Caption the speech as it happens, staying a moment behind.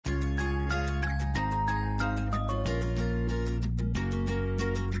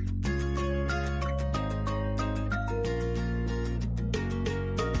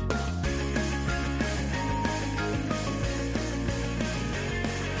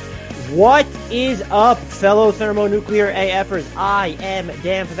What is up, fellow thermonuclear AFers? I am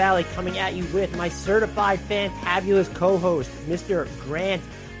Dan Favale coming at you with my certified fantabulous co-host, Mr. Grant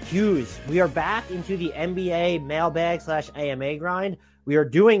Hughes. We are back into the NBA mailbag / AMA grind. We are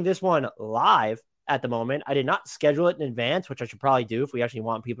doing this one live at the moment. I did not schedule it in advance, which I should probably do if we actually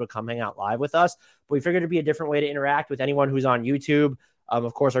want people to come hang out live with us. But we figured it'd be a different way to interact with anyone who's on YouTube.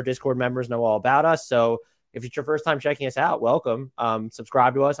 Of course, our Discord members know all about us. So if it's your first time checking us out, welcome.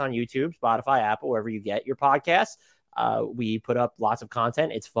 Subscribe to us on YouTube, Spotify, Apple, wherever you get your podcasts. We put up lots of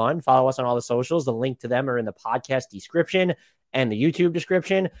content. It's fun. Follow us on all the socials. The link to them are in the podcast description and the YouTube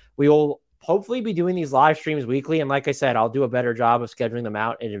description. We will hopefully be doing these live streams weekly. And like I said, I'll do a better job of scheduling them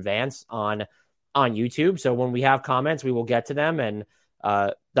out in advance on YouTube. So when we have comments, we will get to them. And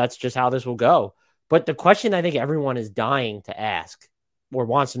that's just how this will go. But the question I think everyone is dying to ask or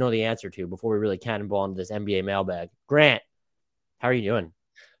wants to know the answer to before we really cannonball into this NBA mailbag. Grant, how are you doing?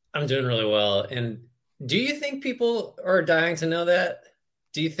 I'm doing really well. And do you think people are dying to know that?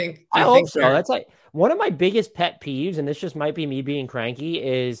 I hope so. That's like one of my biggest pet peeves, and this just might be me being cranky,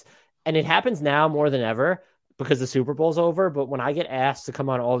 is, and it happens now more than ever because the Super Bowl's over, but when I get asked to come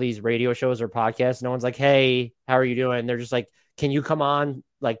on all these radio shows or podcasts, no one's like, hey, how are you doing? They're just like, can you come on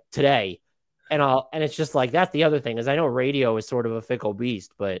like today? And it's just like, that's the other thing is I know radio is sort of a fickle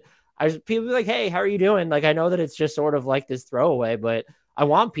beast, but people be like, hey, how are you doing? Like, I know that it's just sort of like this throwaway, but I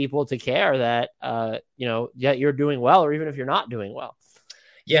want people to care that, you're doing well, or even if you're not doing well.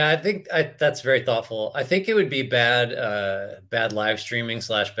 Yeah, I think that's very thoughtful. I think it would be bad live streaming /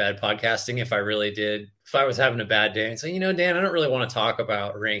 bad podcasting if I was having a bad day and say, Dan, I don't really want to talk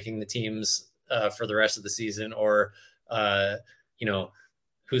about ranking the teams for the rest of the season or,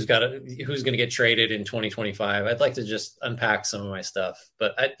 who's going to get traded in 2025. I'd like to just unpack some of my stuff,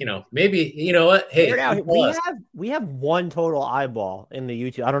 but maybe, you know what? Hey, we have one total eyeball in the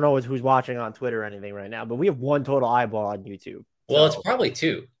YouTube. I don't know who's watching on Twitter or anything right now, but we have one total eyeball on YouTube. Well, it's probably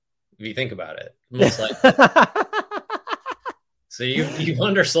two if you think about it, most likely. So you've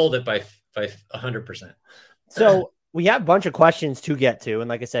undersold it by 100%. So we have a bunch of questions to get to. And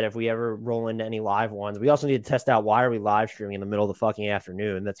like I said, if we ever roll into any live ones, we also need to test out why are we live streaming in the middle of the fucking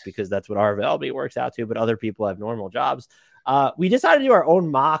afternoon. That's because that's what our availability works out to, but other people have normal jobs. We decided to do our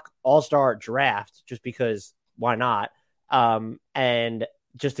own mock all-star draft just because why not? And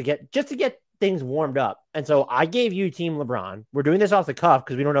just to get things warmed up. And so I gave you Team LeBron. We're doing this off the cuff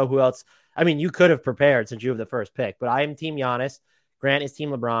because we don't know who else. I mean, you could have prepared since you have the first pick, but I am Team Giannis. Grant is Team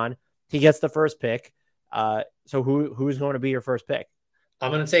LeBron. He gets the first pick. So who's going to be your first pick?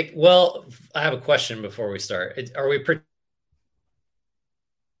 I'm going to take, I have a question before we start. Are we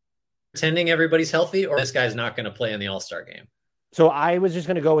pretending everybody's healthy, or this guy's not going to play in the All-Star game? So I was just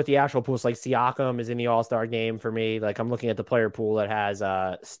going to go with the actual pools. Like Siakam is in the All-Star game for me. Like I'm looking at the player pool that has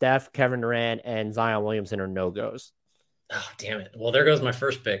Steph, Kevin Durant, and Zion Williamson are no-goes. Oh, damn it. Well, there goes my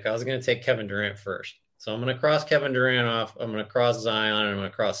first pick. I was going to take Kevin Durant first. So I'm going to cross Kevin Durant off. I'm going to cross Zion, and I'm going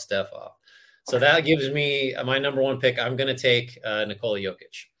to cross Steph off. So that gives me my number one pick. I'm going to take Nikola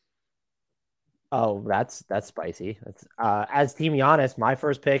Jokic. Oh, that's spicy. As Team Giannis, my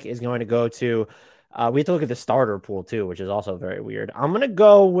first pick is going to go to we have to look at the starter pool too, which is also very weird. I'm going to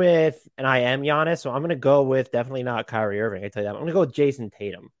go with, and I am Giannis, so I'm going to go with definitely not Kyrie Irving. I tell you that. I'm going to go with Jason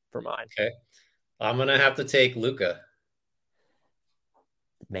Tatum for mine. Okay. I'm going to have to take Luka.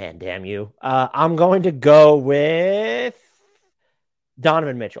 Man, damn you. I'm going to go with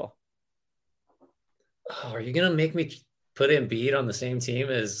Donovan Mitchell. Oh, are you going to make me put Embiid on the same team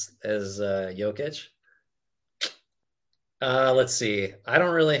as Jokic? Let's see. I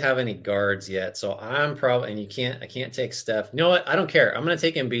don't really have any guards yet, so I'm probably, and I can't take Steph. You know what? I don't care. I'm going to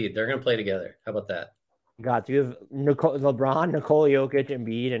take Embiid. They're going to play together. How about that? God, do you have LeBron, Nikola Jokic,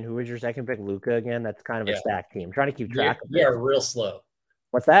 Embiid, and who was your second pick? Luka again? That's kind of a stacked team. I'm trying to keep track of it. We are real slow.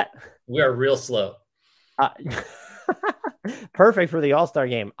 What's that? We are real slow. Perfect for the All-Star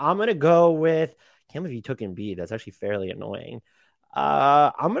game. I'm going to go with, I can't believe you took Embiid. That's actually fairly annoying.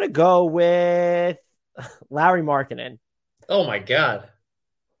 I'm going to go with Lauri Markkanen. Oh my God.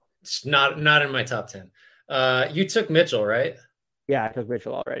 It's not in my top 10. You took Mitchell, right? Yeah, I took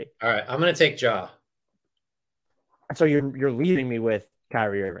Mitchell already. All right. I'm going to take Ja. So you're leading me with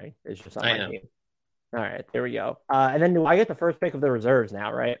Kyrie Irving. It's just on my team. All right, there we go. And then do I get the first pick of the reserves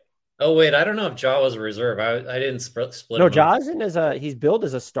now, right? Oh, wait. I don't know if Ja was a reserve. I didn't split No, Ja's he's billed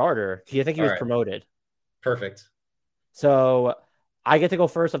as a starter. Do you think he was promoted? Perfect. So I get to go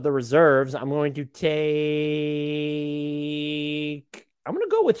first of the reserves. I'm going to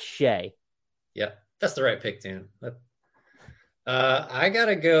go with Shea. Yeah, that's the right pick, Dan. I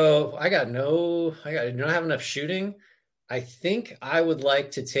don't have enough shooting. I think I would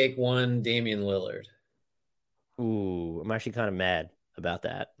like to take one Damian Lillard. Ooh, I'm actually kind of mad about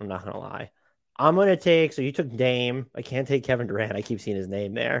that. I'm not gonna lie. I'm gonna take. So you took Dame. I can't take Kevin Durant. I keep seeing his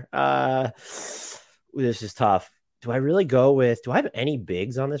name there. This is tough. Do I really go with? Do I have any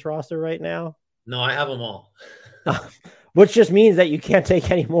bigs on this roster right now? No, I have them all. Which just means that you can't take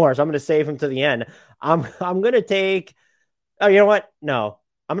any more. So I'm gonna save him to the end. I'm gonna take. Oh, you know what? No,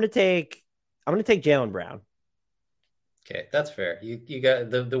 I'm gonna take. I'm gonna take Jaylen Brown. Okay, that's fair. You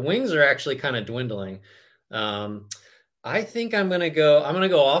got the wings are actually kind of dwindling. Um, I think I'm gonna go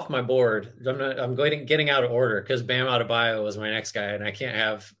off my board. I'm getting out of order because Bam Adebayo was my next guy, and I can't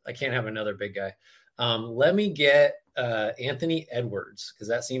have another big guy. Let me get Anthony Edwards because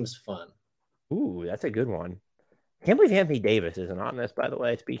that seems fun. Ooh, that's a good one. Can't believe Anthony Davis isn't on this, by the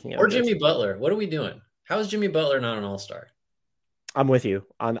way. Speaking Or of this, Jimmy Butler. What are we doing? How is Jimmy Butler not an all-star? I'm with you.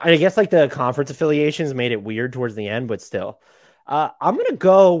 I guess like the conference affiliations made it weird towards the end, but still, I'm gonna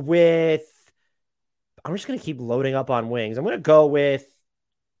go with. I'm just gonna keep loading up on wings. I'm gonna go with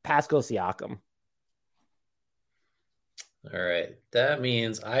Pascal Siakam. All right. That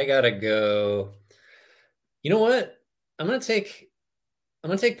means I gotta go. You know what? I'm gonna take I'm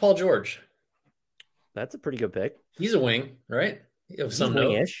gonna take Paul George. That's a pretty good pick. He's a wing, right? Of He's some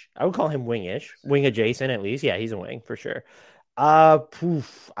note. wingish. I would call him wingish, wing adjacent at least. Yeah, he's a wing for sure. That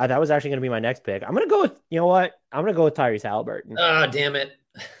was actually gonna be my next pick. I'm gonna go with. You know what? I'm gonna go with Tyrese Halliburton. Ah, damn it.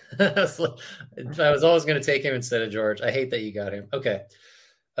 I was always gonna take him instead of George. I hate that you got him. Okay.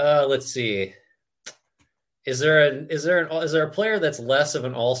 Let's see. Is there a player that's less of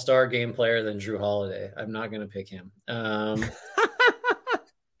an all-star game player than Drew Holiday? I'm not gonna pick him.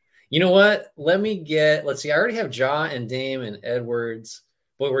 You know what? Let's see. I already have Ja and Dame and Edwards.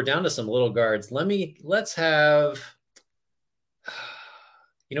 Boy, we're down to some little guards. Let's have,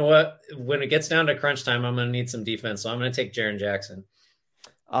 you know what? When it gets down to crunch time, I'm going to need some defense. So I'm going to take Jaren Jackson.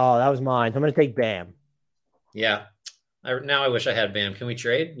 Oh, that was mine. I'm gonna take Bam. Yeah. Now I wish I had Bam. Can we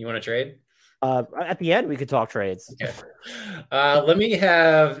trade? You want to trade? At the end we could talk trades. Okay. Let me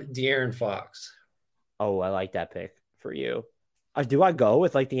have De'Aaron Fox. Oh, I like that pick for you. Do I go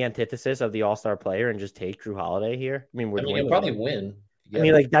with like the antithesis of the all-star player and just take Drew Holiday here? I mean, You'll probably win. I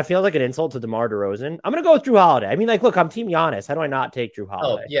mean, like that feels like an insult to DeMar DeRozan. I'm gonna go with Drew Holiday. I mean, like, look, I'm Team Giannis. How do I not take Drew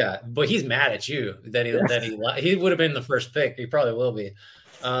Holiday? Oh yeah, but he's mad at you that he would have been the first pick. He probably will be.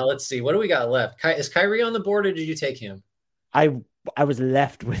 Let's see. What do we got left? Is Kyrie on the board, or did you take him? I was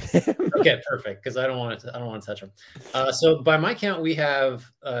left with him. Okay, perfect. Because I don't want to touch him. So by my count, we have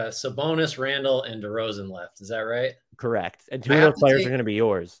Sabonis, Randall, and DeRozan left. Is that right? Correct. And two of those players are going to be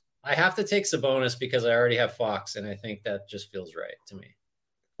yours. I have to take Sabonis because I already have Fox, and I think that just feels right to me.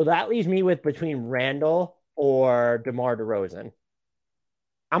 So that leaves me with between Randall or DeMar DeRozan.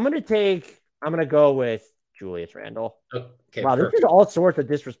 I'm going to go with Julius Randle. Okay, wow, perfect. This is all sorts of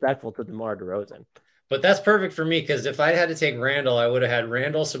disrespectful to DeMar DeRozan. But that's perfect for me because if I had to take Randall, I would have had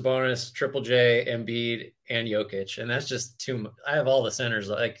Randall, Sabonis, Triple J, Embiid, and Jokic. And that's just too much. I have all the centers.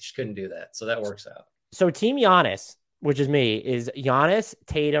 I just couldn't do that. So that works out. So Team Giannis, which is me, is Giannis,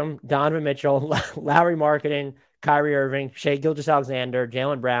 Tatum, Donovan Mitchell, Lowry Marketing, Kyrie Irving, Shai Gilgeous-Alexander,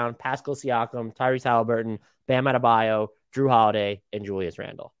 Jaylen Brown, Pascal Siakam, Tyrese Halliburton, Bam Adebayo, Drew Holiday, and Julius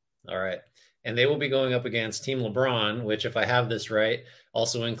Randle. All right. And they will be going up against Team LeBron, which, if I have this right,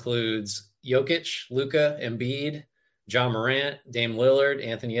 also includes Jokic, Luka, Embiid, John Morant, Dame Lillard,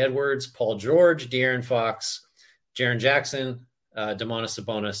 Anthony Edwards, Paul George, De'Aaron Fox, Jaren Jackson, Domantas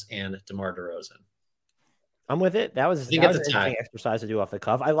Sabonis, and DeMar DeRozan. I'm with it. That was an interesting exercise to do off the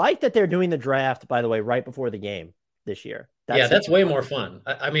cuff. I like that they're doing the draft, by the way, right before the game this year. That's way more fun.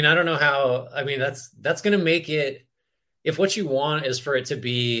 I mean, I don't know how. I mean, that's going to make it. If what you want is for it to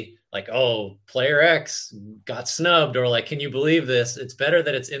be like, oh, player X got snubbed, or like, can you believe this? It's better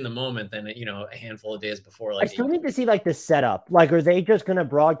that it's in the moment than, a handful of days before. Like, I still need to see like the setup. Like, are they just going to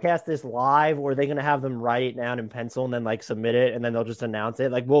broadcast this live, or are they going to have them write it down in pencil and then like submit it and then they'll just announce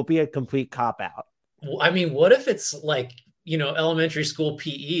it? Like, will it be a complete cop out? I mean, what if it's like, elementary school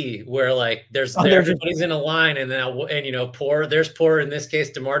PE where like everybody's in a line and there's poor, in this case,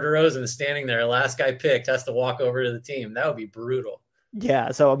 DeMar DeRozan standing there. Last guy picked has to walk over to the team. That would be brutal.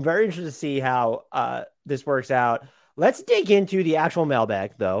 Yeah. So I'm very interested to see how this works out. Let's dig into the actual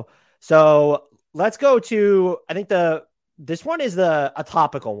mailbag though. So let's go to, I think this one is a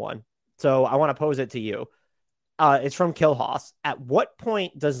topical one. So I want to pose it to you. It's from Kilhoss. At what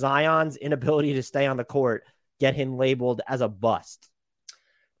point does Zion's inability to stay on the court get him labeled as a bust?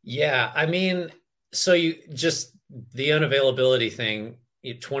 Yeah, I mean, so you just the unavailability thing,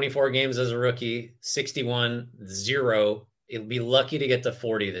 24 games as a rookie, 61, 0. It'll be lucky to get to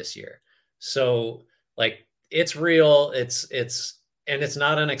 40 this year. So like it's real. And it's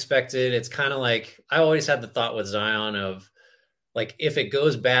not unexpected. It's kind of like I always had the thought with Zion of like, if it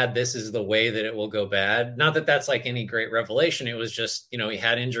goes bad, this is the way that it will go bad. Not that that's like any great revelation. It was just, he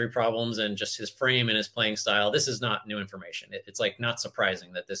had injury problems and just his frame and his playing style. This is not new information. It's like not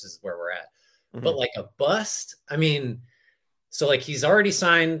surprising that this is where we're at. Mm-hmm. But like a bust, I mean, so like he's already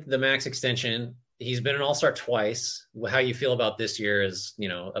signed the max extension. He's been an all-star twice. How you feel about this year is,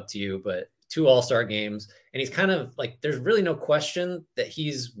 up to you, but 2 all-star games. And he's kind of like, there's really no question that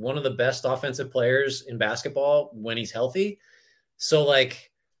he's one of the best offensive players in basketball when he's healthy. So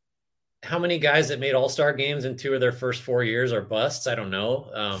like how many guys that made all-star games in 2 of their first 4 years are busts? I don't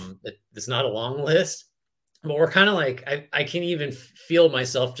know. It's not a long list, but we're kind of like, I can even feel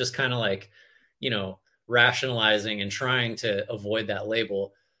myself just kind of like, rationalizing and trying to avoid that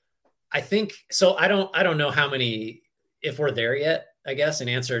label. I think so. I don't know how many, if we're there yet, I guess, and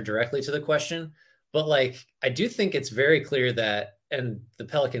answer directly to the question, but like, I do think it's very clear that, and the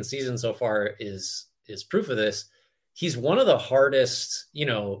Pelican season so far is proof of this. He's one of the hardest,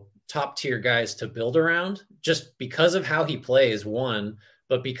 top tier guys to build around just because of how he plays, one,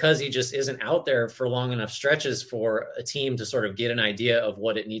 but because he just isn't out there for long enough stretches for a team to sort of get an idea of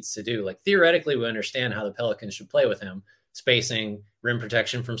what it needs to do. Like theoretically, we understand how the Pelicans should play with him, spacing, rim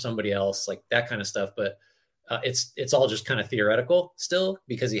protection from somebody else, like that kind of stuff. But it's all just kind of theoretical still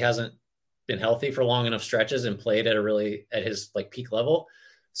because he hasn't been healthy for long enough stretches and played at his like peak level.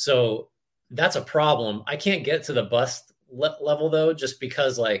 So that's a problem. I can't get to the bust level though, just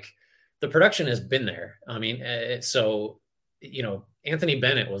because like the production has been there. I mean, Anthony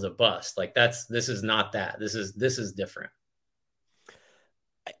Bennett was a bust. Like this is not that. This is different.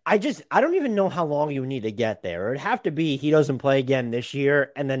 I don't even know how long you need to get there. It'd have to be he doesn't play again this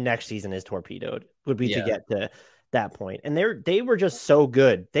year, and then next season is torpedoed. Would be to get to that point. And they were just so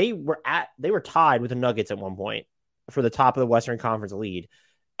good. They were tied with the Nuggets at one point for the top of the Western Conference lead,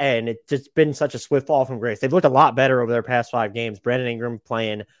 and it's just been such a swift fall from grace. They've looked a lot better over their past 5 games. Brandon Ingram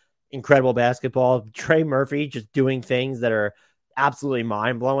playing incredible basketball. Trey Murphy just doing things that are absolutely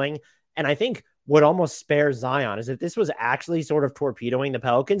mind blowing. And I think what almost spares Zion is if this was actually sort of torpedoing the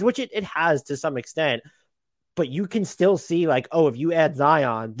Pelicans, which it has to some extent, but you can still see like, oh, if you add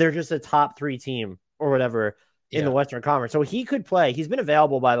Zion, they're just a top 3 team or whatever in the Western Conference. So he could play. He's been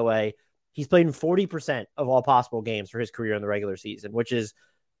available, by the way. He's played in 40% of all possible games for his career in the regular season,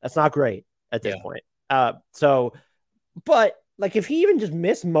 that's not great at this point. But like if he even just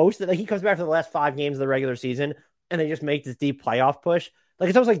missed most of it, like he comes back for the last 5 games of the regular season and they just make this deep playoff push. Like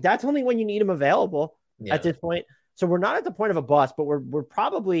it's almost like that's only when you need him available at this point. So we're not at the point of a bust, but we're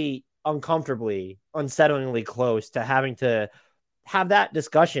probably uncomfortably, unsettlingly close to having to have that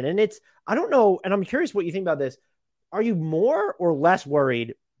discussion. And I don't know. And I'm curious what you think about this. Are you more or less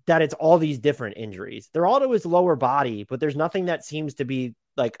worried that it's all these different injuries? They're all to his lower body, but there's nothing that seems to be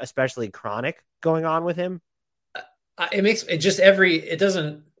like especially chronic going on with him. It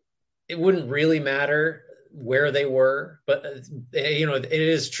wouldn't really matter where they were, but it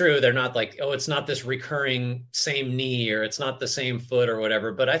is true. They're not like, oh, it's not this recurring same knee or it's not the same foot or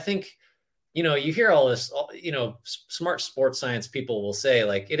whatever. But I think, you hear all this, smart sports science people will say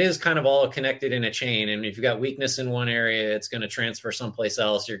like, it is kind of all connected in a chain. And if you've got weakness in one area, it's going to transfer someplace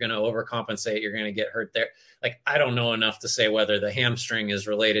else. You're going to overcompensate. You're going to get hurt there. Like, I don't know enough to say whether the hamstring is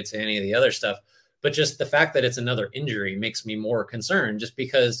related to any of the other stuff, but just the fact that it's another injury makes me more concerned just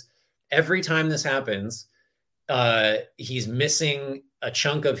because every time this happens, he's missing a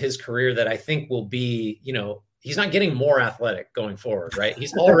chunk of his career that I think will be, he's not getting more athletic going forward, right?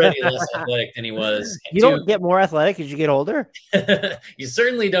 He's already less athletic than he was. You don't get more athletic as you get older. You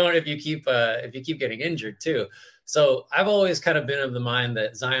certainly don't if you keep getting injured too. So I've always kind of been of the mind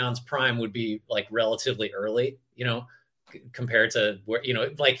that Zion's prime would be like relatively early, compared to where,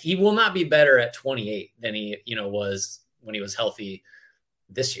 like he will not be better at 28 than he, was when he was healthy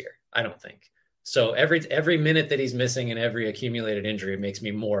this year. I don't think. So every minute that he's missing and every accumulated injury makes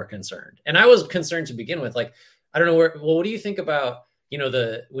me more concerned. And I was concerned to begin with. Like, I don't know what do you think about,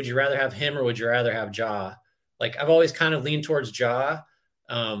 would you rather have him or would you rather have Ja? Like, I've always kind of leaned towards Ja.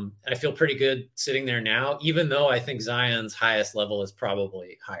 And I feel pretty good sitting there now, even though I think Zion's highest level is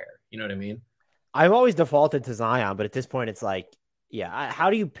probably higher. You know what I mean? I've always defaulted to Zion, but at this point it's like,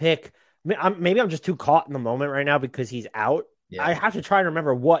 how do you pick? Maybe I'm just too caught in the moment right now because he's out. Yeah. I have to try to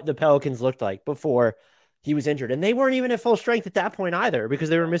remember what the Pelicans looked like before he was injured. And they weren't even at full strength at that point either because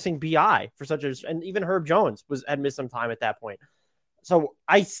they were missing BI and even Herb Jones had missed some time at that point. So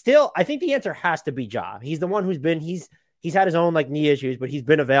I think the answer has to be Ja. He's the one he's had his own like knee issues, but he's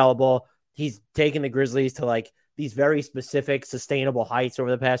been available. He's taken the Grizzlies to like these very specific, sustainable heights over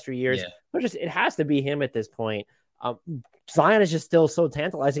the past few years. Yeah. But it has to be him at this point. Zion is just still so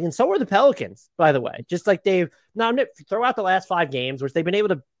tantalizing, and so are the Pelicans, by the way. Just like throw out the last 5 games, which they've been able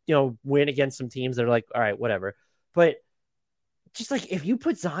to, win against some teams that are like, all right, whatever. But just like, if you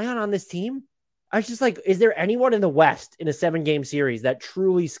put Zion on this team, I was just like, is there anyone in the West in a 7-game series that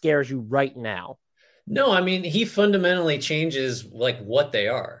truly scares you right now? No, I mean, he fundamentally changes like what they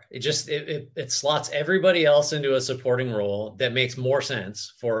are. It slots everybody else into a supporting role that makes more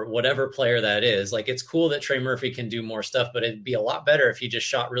sense for whatever player that is. Like, it's cool that Trey Murphy can do more stuff, but it'd be a lot better if he just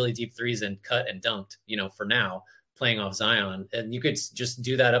shot really deep threes and cut and dunked, for now, playing off Zion. And you could just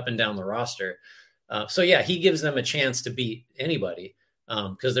do that up and down the roster. So yeah, he gives them a chance to beat anybody.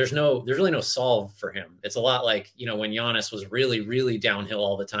 Because there's really no solve for him. It's a lot like, when Giannis was really, really downhill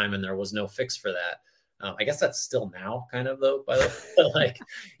all the time and there was no fix for that. I guess that's still now kind of though, by the way, like,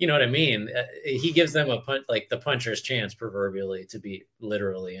 you know what I mean? He gives them the puncher's chance proverbially to beat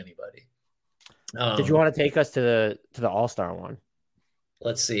literally anybody. Did you want to take us to the All-Star one?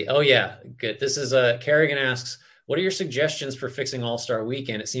 Let's see. Oh yeah. Good. This is Kerrigan asks, what are your suggestions for fixing All-Star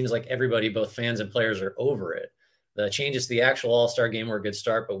weekend? It seems like everybody, both fans and players, are over it. The changes to the actual All-Star game were a good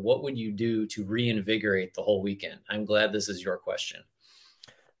start, but what would you do to reinvigorate the whole weekend? I'm glad this is your question.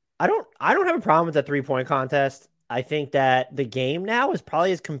 I don't have a problem with the 3-point contest. I think that the game now is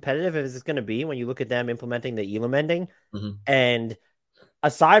probably as competitive as it's going to be when you look at them implementing the Elam ending. Mm-hmm. And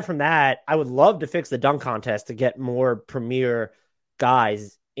aside from that, I would love to fix the dunk contest to get more premier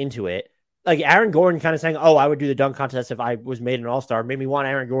guys into it. Like Aaron Gordon kind of saying, oh, I would do the dunk contest if I was made an All-Star, made me want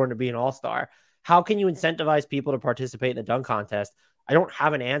Aaron Gordon to be an All-Star. How can you incentivize people to participate in the dunk contest? I don't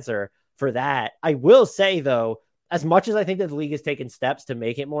have an answer for that. I will say, though, as much as I think that the league has taken steps to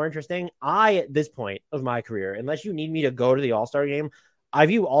make it more interesting, at this point of my career, unless you need me to go to the All-Star game, I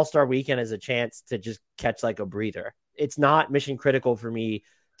view All-Star weekend as a chance to just catch like a breather. It's not mission critical for me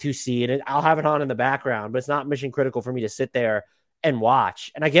to see it. I'll have it on in the background, but it's not mission critical for me to sit there and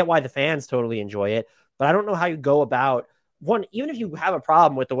watch. And I get why the fans totally enjoy it, but I don't know how you go about one, even if you have a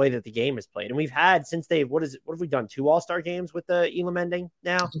problem with the way that the game is played. And we've had since what have we done? 2 All-Star games with the Elam ending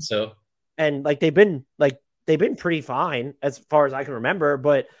now? So, and like they've been pretty fine as far as I can remember,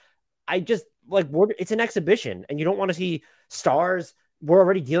 but I just it's an exhibition and you don't want to see stars. We're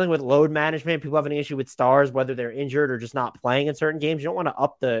already dealing with load management. People having an issue with stars, whether they're injured or just not playing in certain games. You don't want to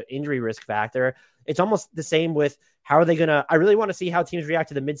up the injury risk factor. It's almost the same with how are they going to, I really want to see how teams react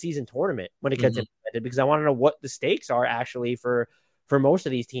to the midseason tournament when it gets implemented, because I want to know what the stakes are actually for most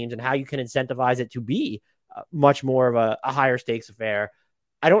of these teams and how you can incentivize it to be much more of a higher stakes affair.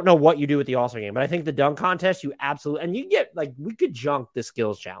 I don't know what you do with the All-Star game, but I think the dunk contest, you absolutely, and you get we could junk the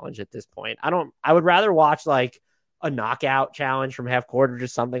skills challenge at this point. I would rather watch like a knockout challenge from half court or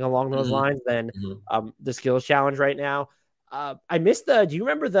just something along those lines than the skills challenge right now. I missed do you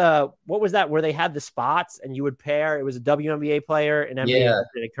remember what was that where they had the spots and you would pair, it was a WNBA player and NBA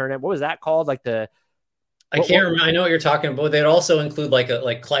tournament. What was that called? Like I can't remember. I know what you're talking about. They'd also include like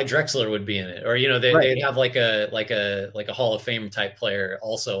Clyde Drexler would be in it, or they'd have like a Hall of Fame type player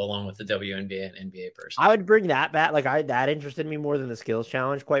also along with the WNBA and NBA person. I would bring that back. That interested me more than the skills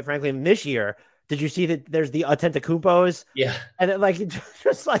challenge, quite frankly. And this year, did you see that there's the Antetokounmpos? Yeah, and then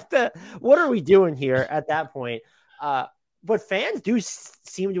just like what are we doing here at that point? But fans do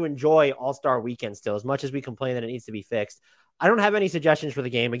seem to enjoy All-Star Weekend still, as much as we complain that it needs to be fixed. I don't have any suggestions for the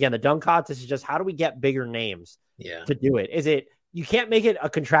game. Again, the dunk contest is just how do we get bigger names to do it? You can't make it a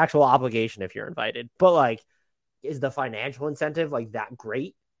contractual obligation if you're invited, but is the financial incentive that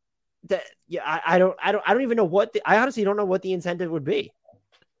great? I don't even know I honestly don't know what the incentive would be.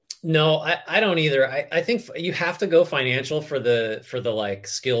 No, I don't either. I think you have to go financial for the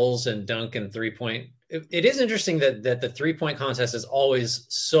skills and dunk and 3-point. It is interesting that the 3-point contest is always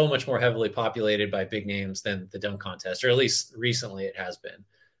so much more heavily populated by big names than the dunk contest, or at least recently it has been.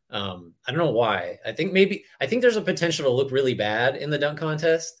 I don't know why. I think there's a potential to look really bad in the dunk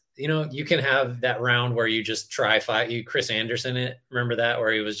contest. You can have that round where you just try Chris Anderson it. Remember that,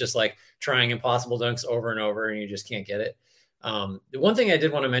 where he was just trying impossible dunks over and over and you just can't get it. The one thing I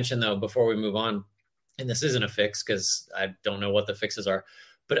did want to mention though, before we move on, and this isn't a fix because I don't know what the fixes are,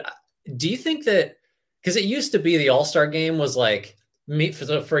 but do you think that, because it used to be the All-Star game was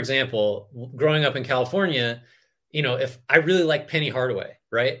for example, growing up in California, if I really like Penny Hardaway,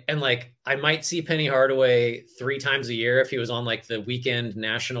 right? And I might see Penny Hardaway 3 times a year if he was on the weekend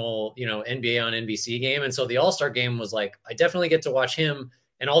national, NBA on NBC game. And so the All-Star game was I definitely get to watch him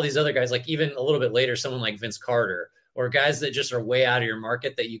and all these other guys, even a little bit later, someone like Vince Carter, or guys that just are way out of your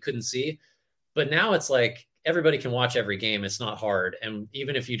market that you couldn't see. But now it's everybody can watch every game. It's not hard. And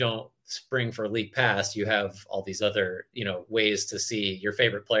even if you don't spring for League Pass, you have all these other, ways to see your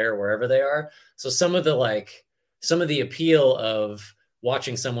favorite player wherever they are. So some of the appeal of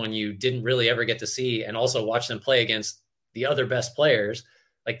watching someone you didn't really ever get to see and also watch them play against the other best players,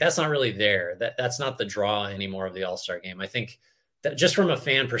 like that's not really there. That's not the draw anymore of the All-Star game. I think that just from a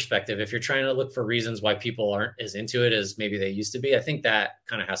fan perspective, if you're trying to look for reasons why people aren't as into it as maybe they used to be, I think that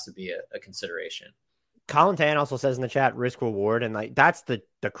kind of has to be a consideration. Colin Tan also says in the chat, risk reward. And like, that's the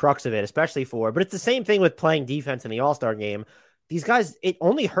crux of it, especially but it's the same thing with playing defense in the All-Star game. These guys, it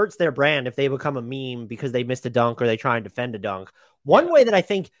only hurts their brand if they become a meme because they missed a dunk or they try and defend a dunk. One way that I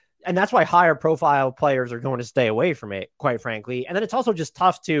think, and that's why higher profile players are going to stay away from it, quite frankly. And then it's also just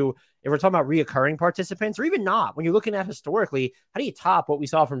tough to, if we're talking about reoccurring participants or even not, when you're looking at historically, how do you top what we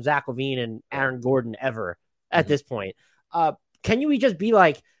saw from Zach LaVine and Aaron Gordon ever at this point? Can you just be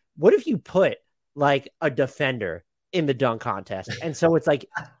like, what if you put like a defender in the dunk contest? And so it's like,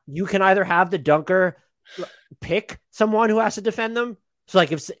 you can either have the dunker pick someone who has to defend them. So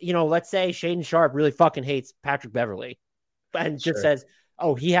like if, let's say Shaedon Sharpe really fucking hates Patrick Beverley and just says,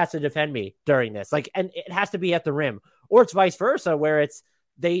 oh, he has to defend me during this. Like, and it has to be at the rim, or it's vice versa where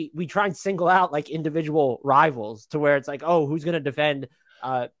we try and single out like individual rivals to where it's like, oh, who's going to defend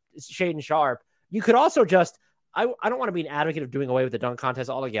Shaedon Sharpe? You could also just, I don't want to be an advocate of doing away with the dunk contest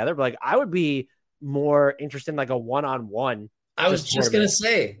altogether, but like I would be more interested in like a one-on-one. I was just going to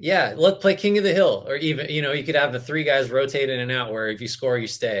say, yeah, let's play King of the Hill, or even, you could have the three guys rotate in and out where if you score, you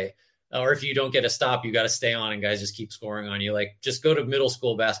stay. Or if you don't get a stop, you got to stay on and guys just keep scoring on you. Like just go to middle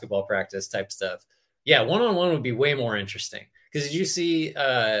school basketball practice type stuff. Yeah. One-on-one would be way more interesting. Because did you see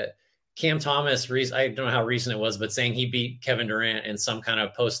Cam Thomas, I don't know how recent it was, but saying he beat Kevin Durant in some kind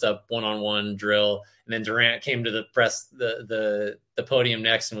of post-up one-on-one drill. And then Durant came to the press, the podium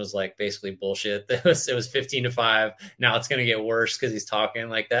next and was like basically bullshit. It was 15-5. Now it's going to get worse because he's talking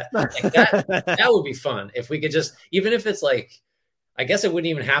like that. Like that would be fun. If we could just, even if it's like, I guess it wouldn't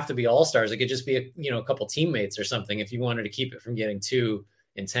even have to be all-stars. It could just be a couple teammates or something if you wanted to keep it from getting too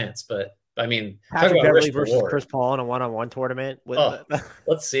intense. But I mean, Patrick Beverley versus Chris Paul in a one-on-one tournament.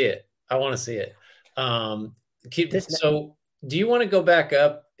 Let's see it. I want to see it. So do you want to go back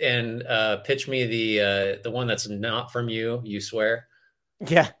up and pitch me the one that's not from you swear?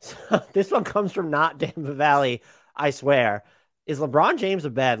 Yeah. So this one comes from not Damn Valley, I swear. Is LeBron James a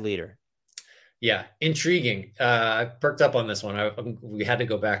bad leader? Yeah, intriguing. I perked up on this one. We had to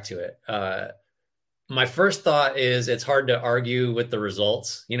go back to it. My first thought is it's hard to argue with the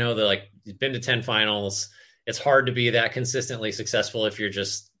results. They're like, you've been to 10 finals. It's hard to be that consistently successful if you're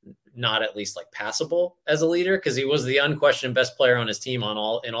just not at least like passable as a leader, because he was the unquestioned best player on his team in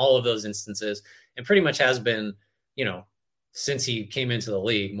all of those instances, and pretty much has been, since he came into the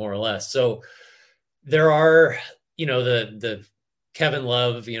league, more or less. So there are, the Kevin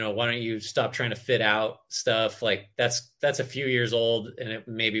Love, why don't you stop trying to fit out stuff? Like that's a few years old and it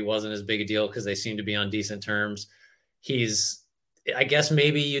maybe wasn't as big a deal because they seem to be on decent terms. I guess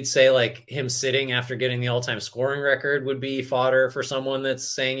maybe you'd say like him sitting after getting the all-time scoring record would be fodder for someone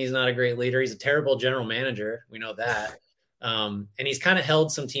that's saying he's not a great leader. He's a terrible general manager. We know that. And he's kind of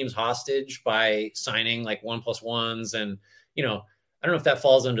held some teams hostage by signing like 1+1s. And, I don't know if that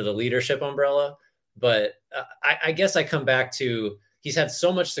falls under the leadership umbrella, but I guess I come back to, he's had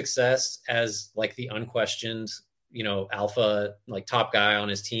so much success as like the unquestioned, alpha, like top guy on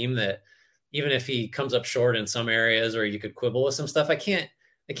his team, that even if he comes up short in some areas or you could quibble with some stuff, I can't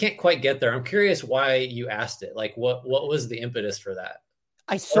quite get there. I'm curious why you asked it. Like what was the impetus for that?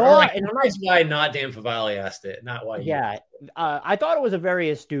 I saw, and that's why not Dan Favale asked it, not why. I thought it was a very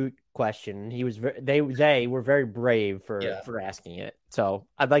astute question. They were very brave for asking it. So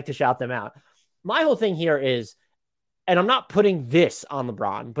I'd like to shout them out. My whole thing here is, and I'm not putting this on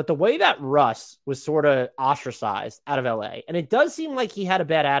LeBron, but the way that Russ was sort of ostracized out of LA, and it does seem like he had a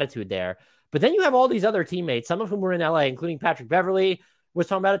bad attitude there. But then you have all these other teammates, some of whom were in LA, including Patrick Beverley was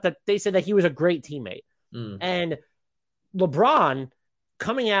talking about it, that they said that he was a great teammate. And LeBron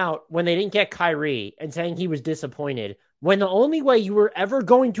coming out when they didn't get Kyrie and saying he was disappointed, when the only way you were ever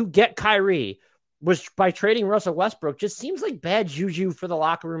going to get Kyrie was by trading Russell Westbrook, just seems like bad juju for the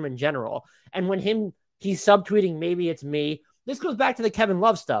locker room in general. And when he's subtweeting, maybe it's me. This goes back to the Kevin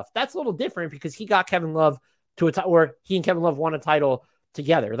Love stuff. That's a little different because he got Kevin Love to or he and Kevin Love won a title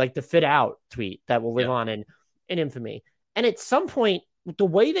together, like the fit out tweet that will live on in infamy. And at some point, the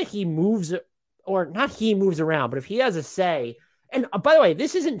way that he moves, or not he moves around, but if he has a say, and by the way,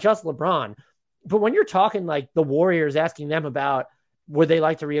 this isn't just LeBron, but when you're talking like the Warriors asking them about would they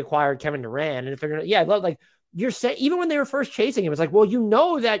like to reacquire Kevin Durant, and if they're going to, like you're saying, even when they were first chasing him, it's like, well,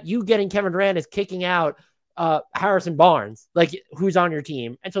 that you getting Kevin Durant is kicking out Harrison Barnes, like who's on your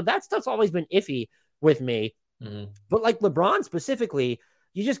team. And so that stuff's always been iffy with me. Mm-hmm. But like LeBron specifically,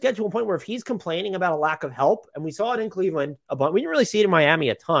 you just get to a point where if he's complaining about a lack of help, and we saw it in Cleveland a bunch, we didn't really see it in Miami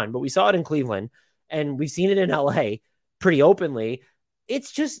a ton, but we saw it in Cleveland and we've seen it in LA pretty openly.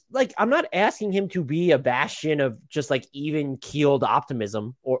 It's just like, I'm not asking him to be a bastion of just like even keeled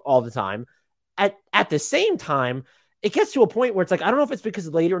optimism or all the time. At the same time, it gets to a point where it's like, I don't know if it's because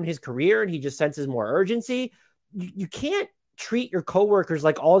later in his career and he just senses more urgency. You can't treat your coworkers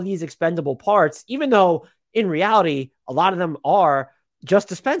like all these expendable parts, even though in reality, a lot of them are just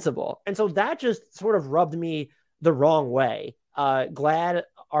dispensable. And so that just sort of rubbed me the wrong way. Glad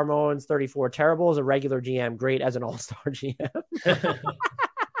Armon's 34, terrible as a regular GM, great as an all-star GM.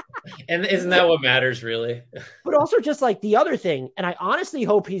 And isn't that what matters, really? But also just like the other thing, and I honestly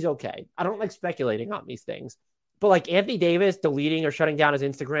hope he's okay. I don't like speculating on these things. But like Anthony Davis deleting or shutting down his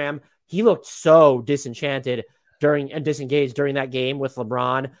Instagram, he looked so disenchanted and disengaged during that game with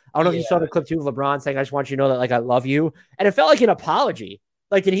LeBron. I don't know if you saw the clip too of LeBron saying, I just want you to know that like I love you. And it felt like an apology.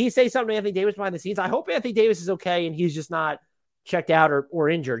 Like, did he say something to Anthony Davis behind the scenes? I hope Anthony Davis is okay and he's just not checked out or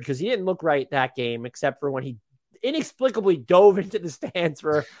injured, because he didn't look right that game, except for when he inexplicably dove into the stands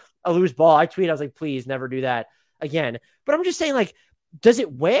for a loose ball. I tweeted, I was like, please never do that again. But I'm just saying, like, does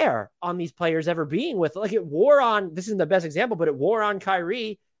it wear on these players ever being with, like, it wore on, this isn't the best example, but it wore on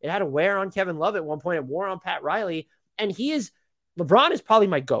Kyrie. It had a wear on Kevin Love at one point. It wore on Pat Riley. And LeBron is probably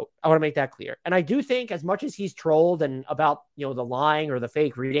my GOAT. I want to make that clear. And I do think, as much as he's trolled and about, the lying or the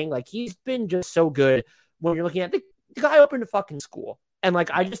fake reading, like, he's been just so good when you're looking at the guy opened a fucking school. And like,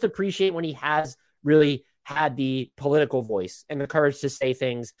 I just appreciate when he has really had the political voice and the courage to say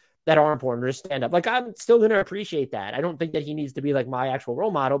things that are important or to stand up. Like, I'm still going to appreciate that. I don't think that he needs to be like my actual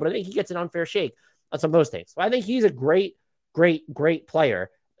role model, but I think he gets an unfair shake on some of those things. So I think he's a great, great, great player,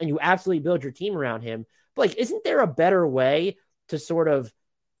 and you absolutely build your team around him. But like, isn't there a better way to sort of,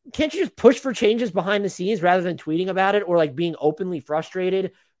 can't you just push for changes behind the scenes rather than tweeting about it or like being openly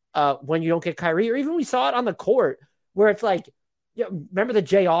frustrated when you don't get Kyrie? Or even we saw it on the court where it's like, remember the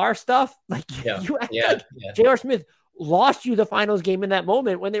JR stuff? Like, J.R. Smith lost you the finals game in that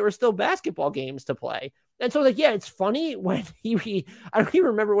moment when they were still basketball games to play. And so, like, yeah, it's funny when he I don't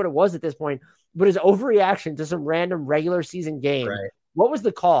even remember what it was at this point, but his overreaction to some random regular season game. Right. What was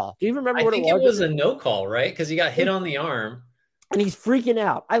the call? Do you remember what it was? I think it was a no call, right? Because he got hit on the arm. And he's freaking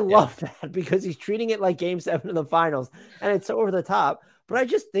out. I love that, because he's treating it like Game 7 of the finals, and it's over the top. But I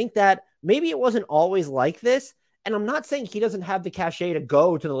just think that maybe it wasn't always like this. And I'm not saying he doesn't have the cachet to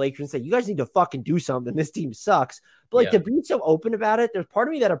go to the Lakers and say, you guys need to fucking do something. This team sucks. But like, to be so open about it, there's part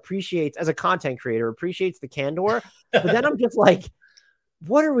of me that appreciates, as a content creator, appreciates the candor. But then I'm just like,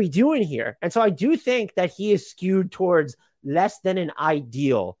 what are we doing here? And so I do think that he is skewed towards less than an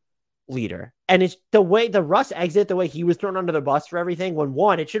ideal leader. And it's the way the Russ exit, the way he was thrown under the bus for everything, when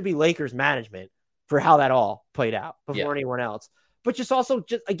one, it should be Lakers management for how that all played out before anyone else. But just also,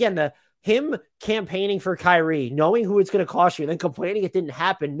 just again, him campaigning for Kyrie, knowing who it's going to cost you, and then complaining it didn't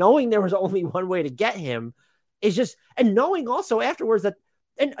happen, knowing there was only one way to get him, is just, and knowing also afterwards that,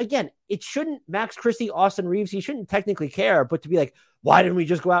 and again, it shouldn't, Max Christie, Austin Reeves, he shouldn't technically care, but to be like, why didn't we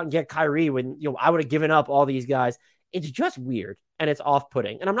just go out and get Kyrie when, I would have given up all these guys? It's just weird, and it's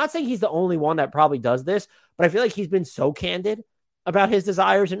off-putting. And I'm not saying he's the only one that probably does this, but I feel like he's been so candid about his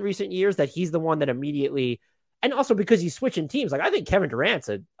desires in recent years that he's the one that immediately, and also because he's switching teams. Like, I think Kevin Durant's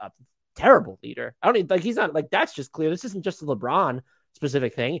a terrible leader. I don't even, like, he's not, like, that's just clear. This isn't just a LeBron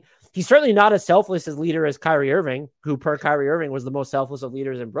specific thing. He's certainly not as selfless as leader as Kyrie Irving, who per Kyrie Irving was the most selfless of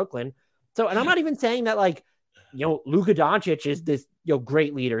leaders in Brooklyn. So, and I'm not even saying that, like, Luka Doncic is this,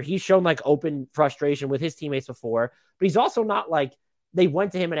 great leader. He's shown like open frustration with his teammates before, but he's also not like they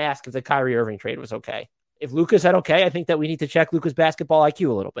went to him and asked if the Kyrie Irving trade was okay. If Luka said okay, I think that we need to check Luka's basketball IQ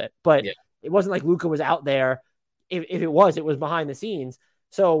a little bit, but it wasn't like Luka was out there. If it was behind the scenes.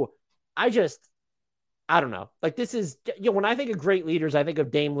 So I don't know. Like, this is, when I think of great leaders, I think of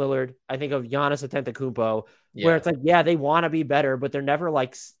Dame Lillard. I think of Giannis Antetokounmpo, where it's like, they want to be better, but they're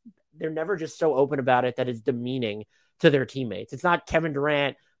never just so open about it that it's demeaning to their teammates. It's not Kevin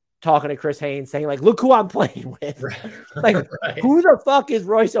Durant talking to Chris Haynes saying, like, look who I'm playing with. Right. Who the fuck is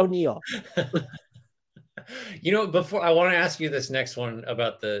Royce O'Neal? Before, I want to ask you this next one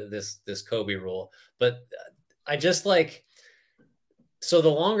about this Kobe rule, but I just like, so the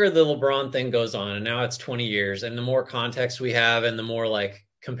longer the LeBron thing goes on, and now it's 20 years, and the more context we have and the more like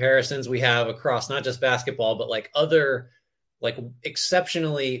comparisons we have across not just basketball, but like other like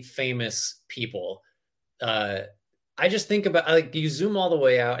exceptionally famous people, I just think about, like, you zoom all the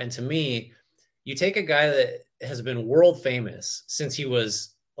way out, and to me, you take a guy that has been world famous since he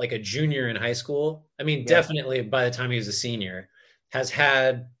was like a junior in high school. I mean, Yeah. definitely by the time he was a senior, has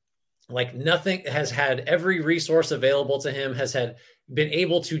had like nothing, has had every resource available to him, has had been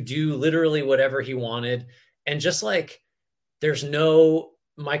able to do literally whatever he wanted. And just like there's no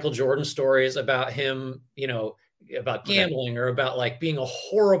Michael Jordan stories about him, about Okay. gambling or about like being a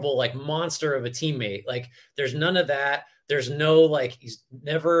horrible like monster of a teammate. Like there's none of that. There's no like he's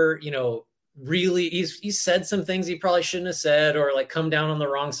never, really he's said some things he probably shouldn't have said or like come down on the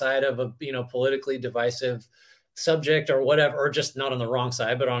wrong side of a, politically divisive subject or whatever, or just not on the wrong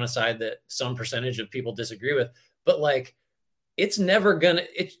side, but on a side that some percentage of people disagree with. But like it's never gonna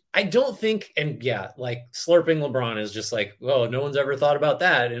I don't think, and yeah, like slurping LeBron is just like, oh, no one's ever thought about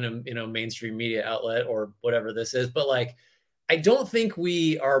that in a mainstream media outlet or whatever this is. But like I don't think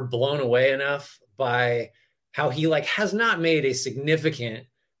we are blown away enough by how he like has not made a significant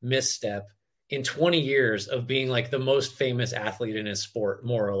misstep in 20 years of being like the most famous athlete in his sport,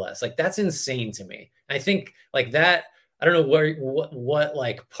 more or less. Like that's insane to me. I think like that, I don't know what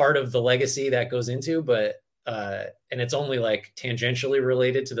like part of the legacy that goes into, but and it's only like tangentially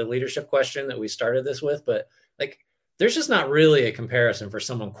related to the leadership question that we started this with, but like there's just not really a comparison for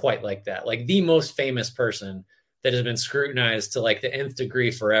someone quite like that. Like the most famous person that has been scrutinized to like the nth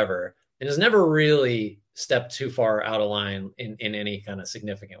degree forever and has never really stepped too far out of line in any kind of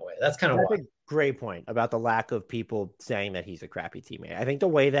significant way. That's kind of why. That's a great point about the lack of people saying that he's a crappy teammate. I think the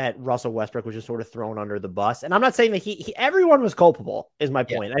way that Russell Westbrook was just sort of thrown under the bus, and I'm not saying that everyone was culpable, is my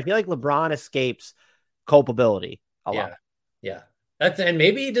point. I feel like LeBron escapes culpability a lot. Yeah. And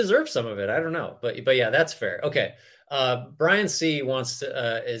maybe he deserves some of it. I don't know, but yeah, that's fair. Okay. Brian C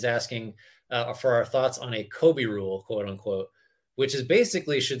is asking for our thoughts on a Kobe rule, quote unquote, which is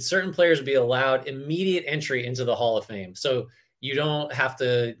basically, should certain players be allowed immediate entry into the Hall of Fame? So you don't have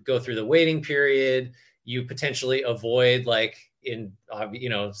to go through the waiting period. You potentially avoid like in,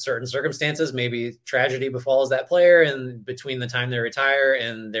 certain circumstances, maybe tragedy befalls that player. And between the time they retire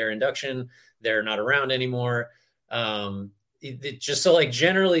and their induction, they're not around anymore. Just so like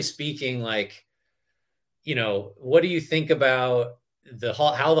generally speaking, like, what do you think about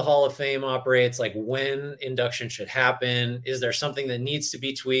how the Hall of Fame operates? Like when induction should happen? Is there something that needs to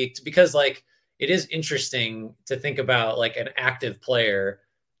be tweaked? Because like, it is interesting to think about like an active player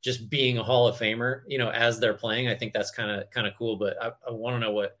just being a Hall of Famer, as they're playing. I think that's kind of cool, but I want to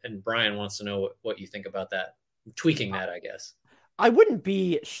know and Brian wants to know what you think about that, tweaking that, I guess. I wouldn't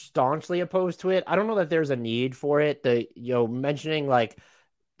be staunchly opposed to it. I don't know that there's a need for it. Mentioning like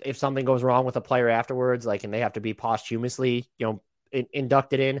if something goes wrong with a player afterwards, like, and they have to be posthumously,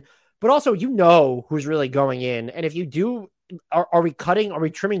 inducted in, but also, who's really going in. And if you do, are we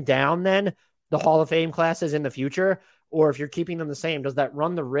trimming down then the Hall of Fame classes in the future? Or if you're keeping them the same, does that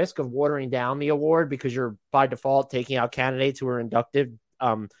run the risk of watering down the award because you're by default taking out candidates who are inducted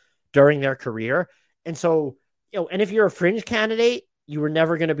during their career? And so, and if you're a fringe candidate, you were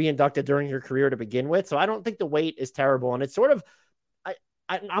never going to be inducted during your career to begin with. So I don't think the wait is terrible. And it's sort of,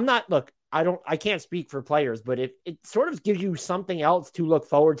 I'm not, look, I can't speak for players, but it sort of gives you something else to look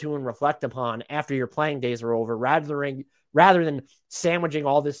forward to and reflect upon after your playing days are over, rather than sandwiching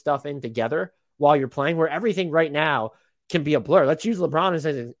all this stuff in together while you're playing, where everything right now can be a blur. Let's use LeBron as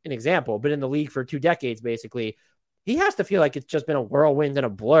an example, but in the league for 2 decades, basically, he has to feel like it's just been a whirlwind and a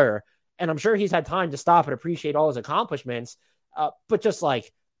blur. And I'm sure he's had time to stop and appreciate all his accomplishments. But just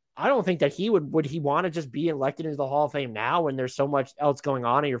like, I don't think that he would he want to just be elected into the Hall of Fame now when there's so much else going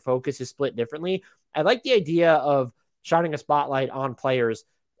on and your focus is split differently. I like the idea of shining a spotlight on players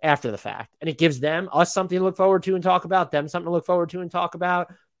after the fact, and it gives us something to look forward to and talk about, them something to look forward to and talk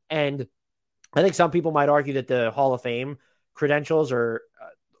about. And I think some people might argue that the Hall of Fame credentials or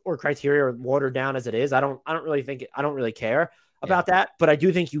criteria are watered down as it is. I don't really care about that, but I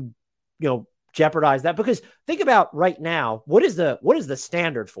do think you jeopardize that, because think about right now, what is the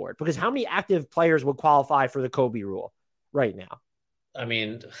standard for it? Because how many active players would qualify for the Kobe rule right now? I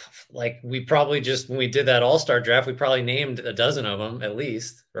mean, like we probably just, when we did that all-star draft, we probably named a dozen of them at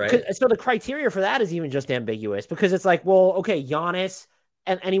least, right? So the criteria for that is even just ambiguous, because it's like, well, okay, Giannis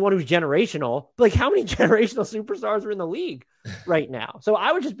and anyone who's generational, but like how many generational superstars are in the league right now? So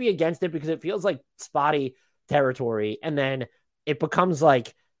I would just be against it because it feels like spotty territory. And then it becomes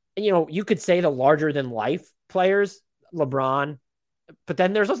like, you could say the larger than life players, LeBron, but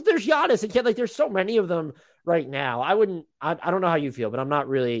then there's Giannis, and like there's so many of them right now. I don't know how you feel, but I'm not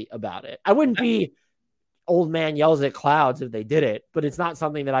really about it. I wouldn't be old man yells at clouds if they did it, but it's not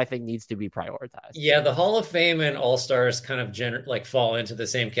something that I think needs to be prioritized. Yeah, the Hall of Fame and All-Stars kind of like fall into the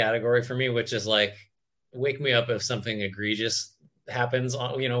same category for me, which is like, wake me up if something egregious happens,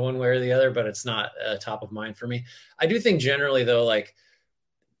 one way or the other, but it's not top of mind for me. I do think generally though, like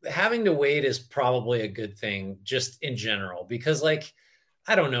having to wait is probably a good thing just in general, because like,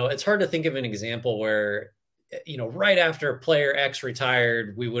 I don't know, it's hard to think of an example where, right after player X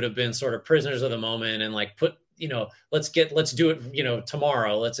retired, we would have been sort of prisoners of the moment and like let's do it,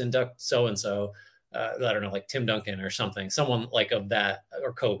 tomorrow, let's induct so and so. I don't know, like Tim Duncan or something, someone like of that,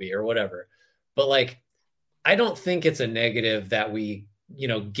 or Kobe or whatever. But like, I don't think it's a negative that we,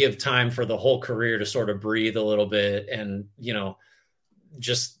 give time for the whole career to sort of breathe a little bit. And,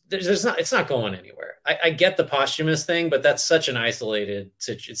 just it's not going anywhere. I get the posthumous thing, but that's such an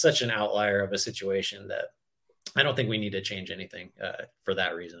it's such an outlier of a situation that I don't think we need to change anything for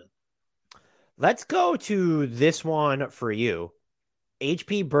that reason. Let's go to this one for you.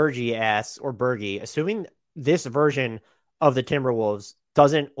 HP Bergie asks, or Bergie, assuming this version of the Timberwolves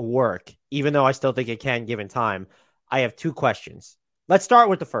doesn't work, even though I still think it can given time, I have two questions. Let's start